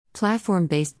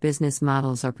Platform-based business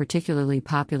models are particularly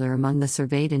popular among the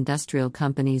surveyed industrial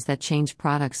companies that change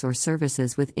products or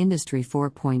services with Industry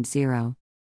 4.0.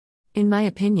 In my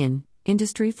opinion,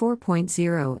 Industry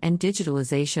 4.0 and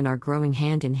digitalization are growing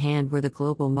hand in hand where the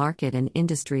global market and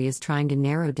industry is trying to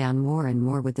narrow down more and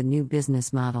more with the new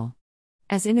business model.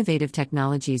 As innovative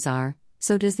technologies are,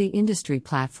 so does the industry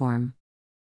platform.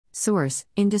 Source: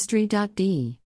 Industry.de